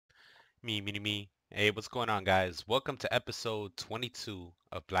Me. Hey, what's going on, guys? Welcome to episode 22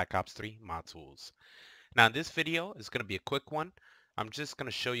 of Black Ops 3 Mod Tools. Now, this video is going to be a quick one. I'm just going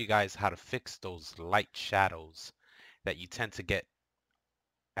to show you guys how to fix those light shadows that you tend to get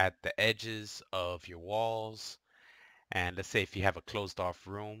at the edges of your walls. And let's say if you have a closed off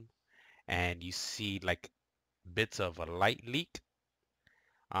room and you see like bits of a light leak,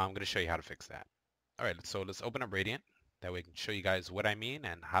 I'm going to show you how to fix that. All right, so let's open up Radiant. That way I can show you guys what I mean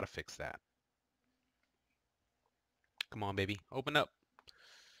and how to fix that. Come on, baby, open up.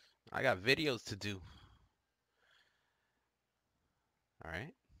 I got videos to do. All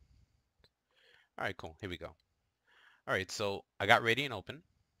right. All right, cool. Here we go. All right, so I got Radiant open.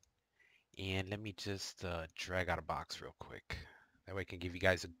 And let me just drag out a box real quick. That way I can give you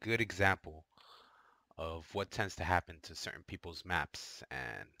guys a good example of what tends to happen to certain people's maps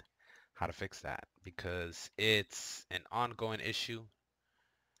and how to fix that. Because it's an ongoing issue.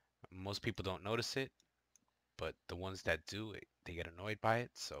 Most people don't notice it, but the ones that do, they get annoyed by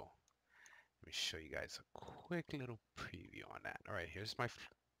it. So let me show you guys a quick little preview on that. All right, here's my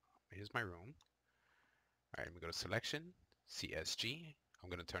room. All right, let me go to selection, CSG. I'm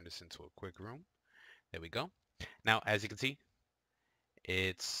going to turn this into a quick room. There we go. Now, as you can see,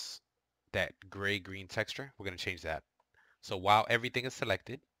 it's that gray-green texture. We're going to change that. So while everything is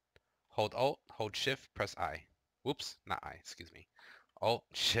selected, hold Alt, hold Shift, press I. Whoops, not I, excuse me. Alt,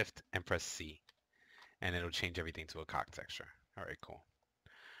 Shift, and press C. And it'll change everything to a cock texture. All right, cool.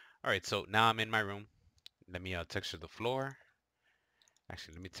 All right, so now I'm in my room. Let me texture the floor.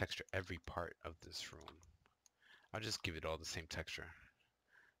 Actually, let me texture every part of this room. I'll just give it all the same texture.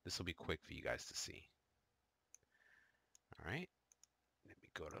 This will be quick for you guys to see. All right, let me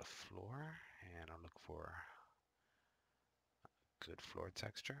go to floor and I'll look for good floor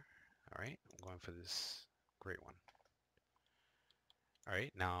texture. All right, I'm going for this great one. All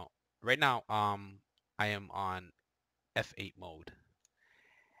right, right now, I am on F8 mode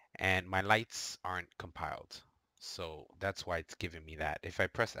and my lights aren't compiled. So that's why it's giving me that. If I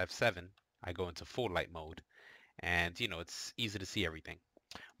press F7, I go into full light mode and it's easy to see everything.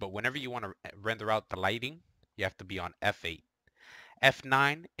 But whenever you want to render out the lighting, you have to be on F8.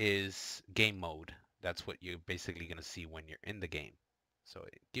 F9 is game mode. That's what you're basically going to see when you're in the game. So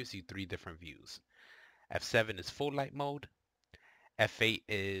it gives you three different views. F7 is full light mode. F8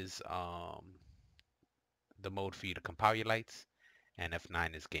 is the mode for you to compile your lights. And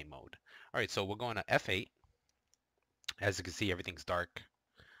F9 is game mode. All right, so we're going to F8. As you can see, everything's dark.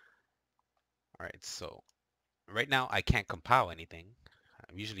 All right, so right now I can't compile anything.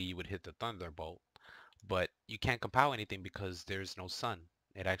 Usually you would hit the Thunderbolt, but you can't compile anything because there's no sun.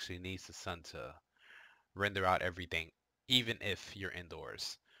 It actually needs the sun to render out everything, even if you're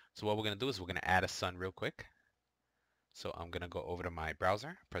indoors. So what we're going to do is we're going to add a sun real quick. So I'm going to go over to my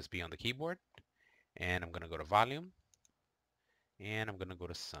browser, press B on the keyboard, and I'm going to go to volume, and I'm going to go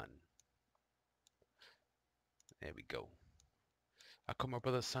to sun. There we go. I call my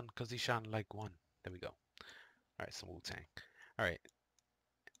brother sun because he shine like one. There we go. All right, some Wu-Tang. All right,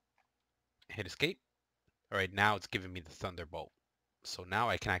 hit escape. All right, now it's giving me the Thunderbolt. So now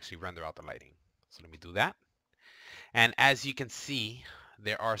I can actually render out the lighting. So let me do that. And as you can see,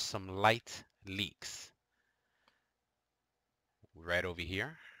 there are some light leaks. Right over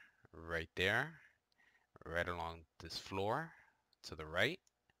here, right there, right along this floor to the right.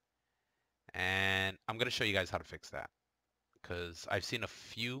 And I'm going to show you guys how to fix that because I've seen a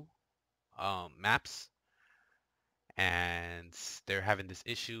few maps and they're having this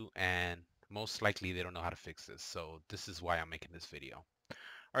issue and most likely they don't know how to fix this. So this is why I'm making this video. All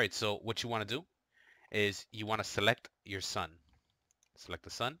right, so what you want to do is you want to select your sun. Select the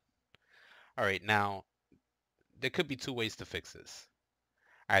sun. All right, now there could be two ways to fix this.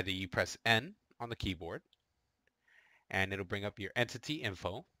 Either you press N on the keyboard and it'll bring up your entity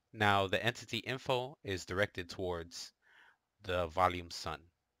info. Now the entity info is directed towards the volume sun.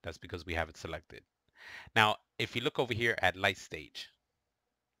 That's because we have it selected. Now, if you look over here at light stage,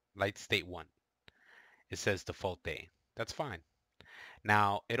 light state 1, it says default day. That's fine.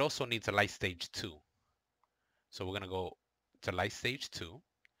 Now, it also needs a light stage 2. So we're going to go to light stage 2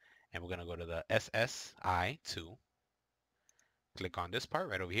 and we're going to go to the SSI2. Click on this part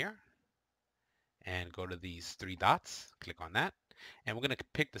right over here and go to these three dots. Click on that. And we're going to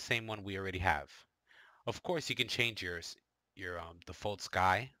pick the same one we already have. Of course, you can change your default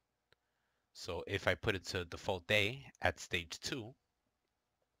sky. So if I put it to default day at stage 2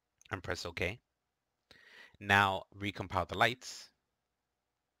 and press OK, now recompile the lights.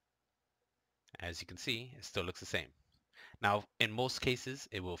 As you can see, it still looks the same. Now, in most cases,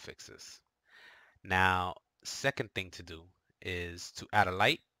 it will fix this. Now, second thing to do is to add a light. You can go to light, add a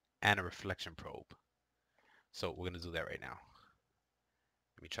light, and then you can go to volume. And then you can go to volume, and then you can go to and a reflection probe. So we're gonna do that right now.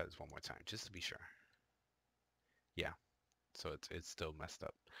 Let me try this one more time just to be sure. Yeah, so it's still messed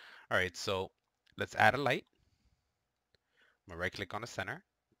up. All right, so let's add a light. I'm gonna right click on the center,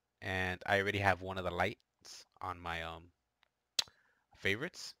 and I already have one of the lights on my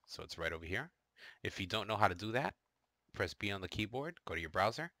favorites, so it's right over here. If you don't know how to do that, press B on the keyboard, go to your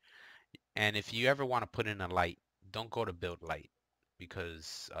browser, and if you ever want to put in a light, don't go to build light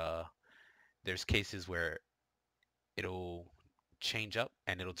because there's cases where it'll change up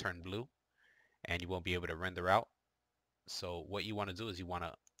and it'll turn blue and you won't be able to render out. So what you want to do is you want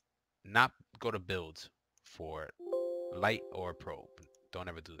to not go to build for light or probe. Don't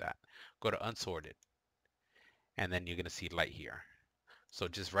ever do that. Go to unsorted and then you're going to see light here. So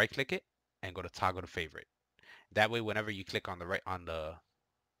just right click it and go to toggle to favorite. That way whenever you click on the right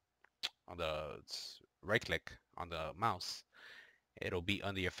click on the mouse, it'll be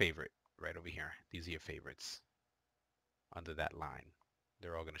under your favorite right over here. These are your favorites under that line.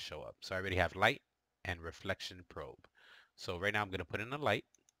 They're all going to show up. So I already have light and reflection probe. So right now I'm going to put in a light.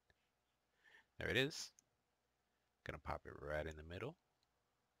 There it is. Going to pop it right in the middle.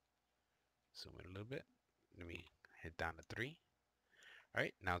 Zoom in a little bit. Let me hit down to 3. All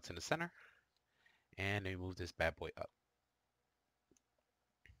right, now it's in the center. And let me move this bad boy up.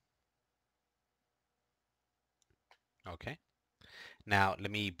 Okay. Now let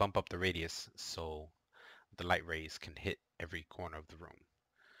me bump up the radius so the light rays can hit every corner of the room.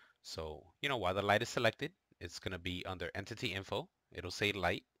 So, while the light is selected, it's going to be under Entity Info. It'll say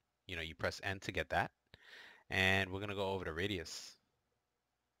light. You press N to get that. And we're going to go over to radius.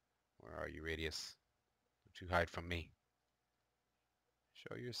 Where are you, radius? Don't you hide from me.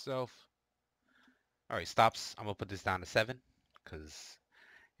 Show yourself. All right, stops. I'm going to put this down to 7 because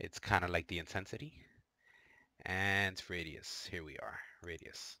it's kind of like the intensity. And radius. Here we are,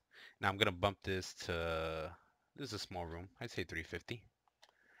 radius. Now I'm going to bump this to, this is a small room. I'd say 350.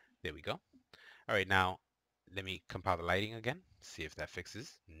 There we go. All right, now let me compile the lighting again. See if that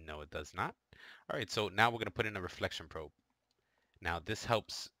fixes. No, it does not. All right, so now we're going to put in a reflection probe. Now this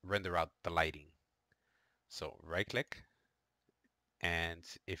helps render out the lighting. So right click, and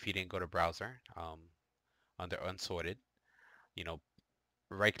if you didn't go to browser, under unsorted, you know,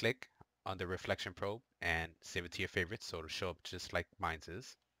 right click under reflection probe and save it to your favorites so it'll show up just like mine's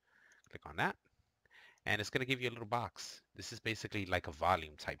is. Click on that, and it's going to give you a little box. This is basically like a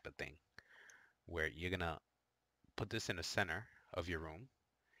volume type of thing where you're going to put this in the center of your room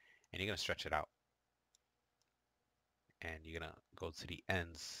and you're going to stretch it out. And you're going to go to the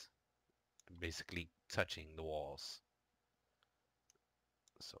ends, basically touching the walls.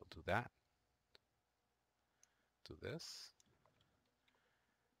 So do that. Do this.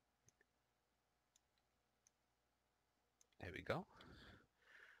 There we go.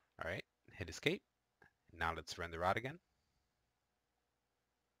 All right, hit escape. Now let's render out again.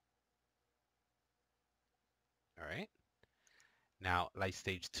 All right. Now light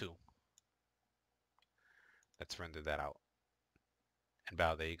stage 2. Let's render that out. And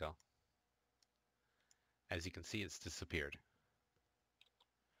bow, there you go. As you can see, it's disappeared.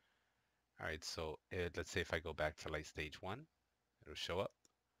 All right, so let's say if I go back to light stage 1, it'll show up.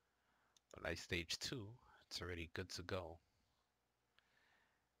 But light stage 2, it's already good to go.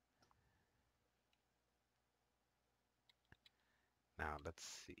 Now let's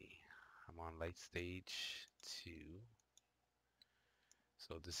see. I'm on light stage 2.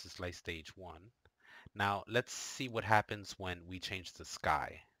 So this is light stage 1. Now let's see what happens when we change the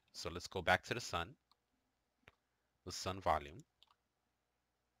sky. So let's go back to the sun volume.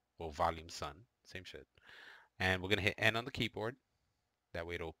 Well, volume sun, same shit. And we're gonna hit N on the keyboard. That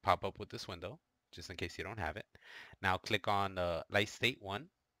way it'll pop up with this window, just in case you don't have it. Now click on light state 1,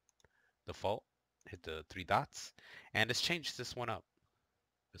 default, hit the 3 dots, and let's change this one up.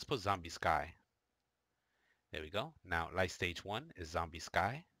 Let's put zombie sky. There we go. Now light stage 1 is zombie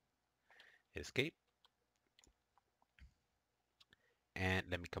sky. Hit escape. And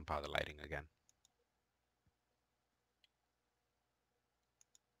let me compile the lighting again.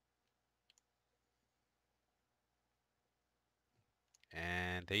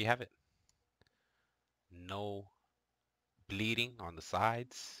 And there you have it. No bleeding on the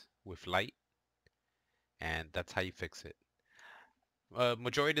sides with light. And that's how you fix it.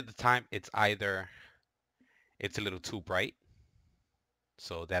 Majority of the time, it's either it's a little too bright.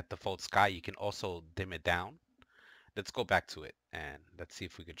 So that default sky, you can also dim it down. Let's go back to it and let's see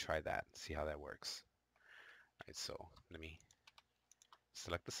if we could try that. See how that works. All right, so let me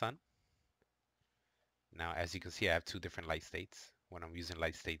select the sun. Now, as you can see, I have 2 different light states. When I'm using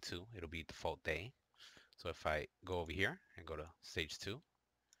light state 2, it'll be default day. So if I go over here and go to stage 2,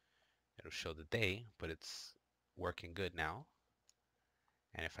 It'll show the day, but it's working good now.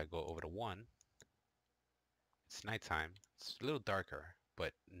 And if I go over to 1, it's nighttime. It's a little darker,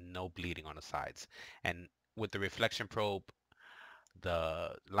 but no bleeding on the sides. And with the reflection probe,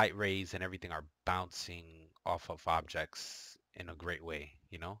 the light rays and everything are bouncing off of objects in a great way,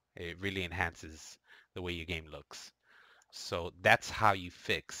 you know? It really enhances the way your game looks. So that's how you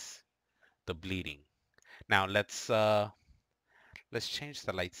fix the bleeding. Now let's change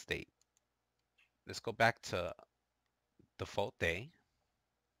the light state. Let's go back to default day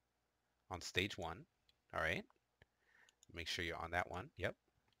on stage 1. All right. Make sure you're on that one. Yep.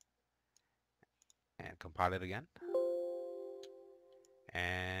 And compile it again.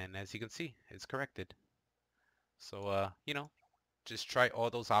 And as you can see, it's corrected. So you know, just try all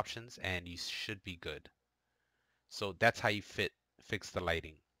those options and you should be good. So that's how you fix the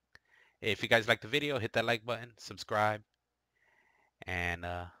lighting. If you guys like the video, hit that like button, subscribe, and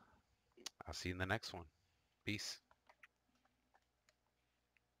I'll see you in the next one. Peace.